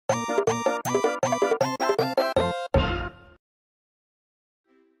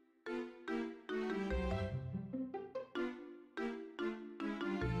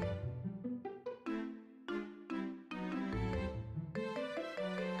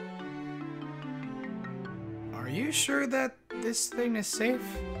you sure that this thing is safe?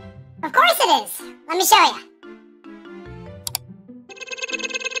 Of course it is. Let me show you.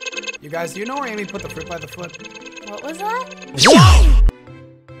 You guys, do you know where Amy put the fruit by the foot? What was that?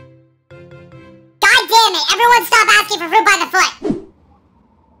 God damn it! Everyone stop asking for fruit by the foot!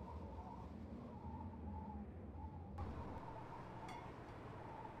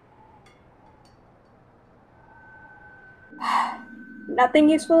 Nothing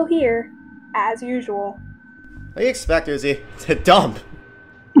useful here, as usual. What do you expect, Uzi? It's a dump.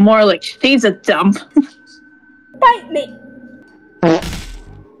 More like she's a dump. Bite me!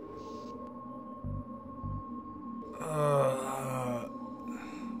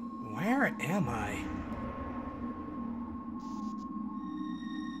 Where am I?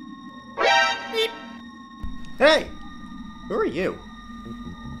 Hey! Who are you?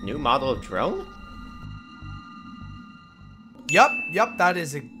 New model of drone? Yup,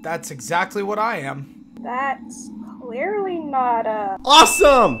 that's exactly what I am. That's clearly not a...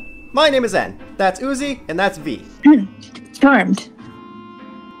 Awesome! My name is N. That's Uzi, and that's V. Charmed.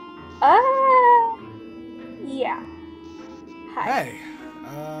 Yeah. Hi. Hey,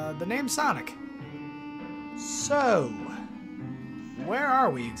 the name's Sonic. So, where are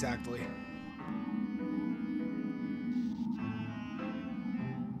we exactly?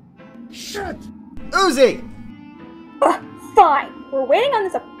 Shit! Uzi! Fine. We're waiting on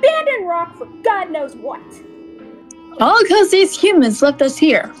this abandoned rock for God knows what. All because these humans left us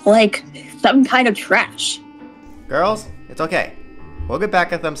here, like some kind of trash. Girls, it's okay. We'll get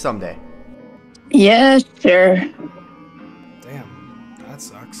back at them someday. Yeah, sure. Damn, that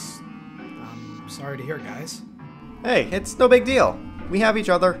sucks. I'm sorry to hear, guys. Hey, it's no big deal. We have each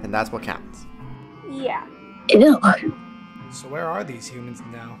other, and that's what counts. Yeah. Ew. So where are these humans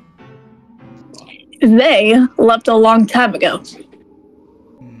now? They left a long time ago.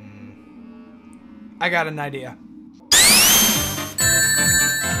 I got an idea.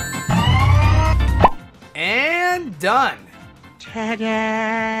 And done.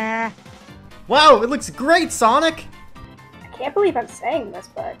 Ta-da! Wow, it looks great, Sonic! I can't believe I'm saying this,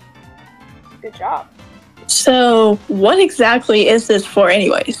 but good job. So, what exactly is this for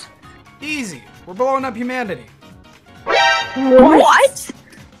anyways? Easy. We're blowing up humanity. What?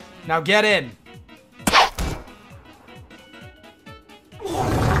 Now get in.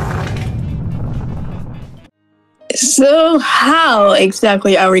 So, how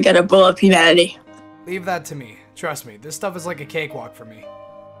exactly are we gonna blow up humanity? Leave that to me. Trust me, this stuff is like a cakewalk for me.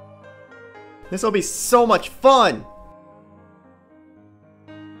 This'll be so much fun!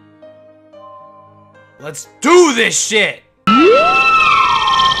 Let's do this shit!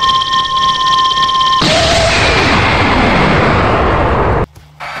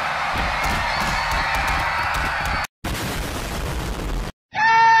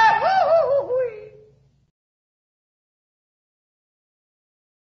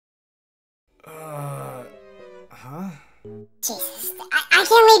 Jesus, I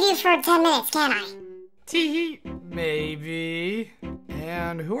can't leave you for 10 minutes, can I? Tee, maybe.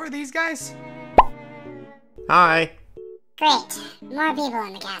 And who are these guys? Hi. Great. More people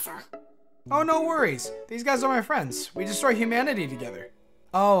in the castle. Oh, no worries. These guys are my friends. We destroy humanity together.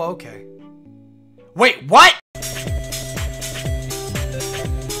 Oh, okay. Wait, what?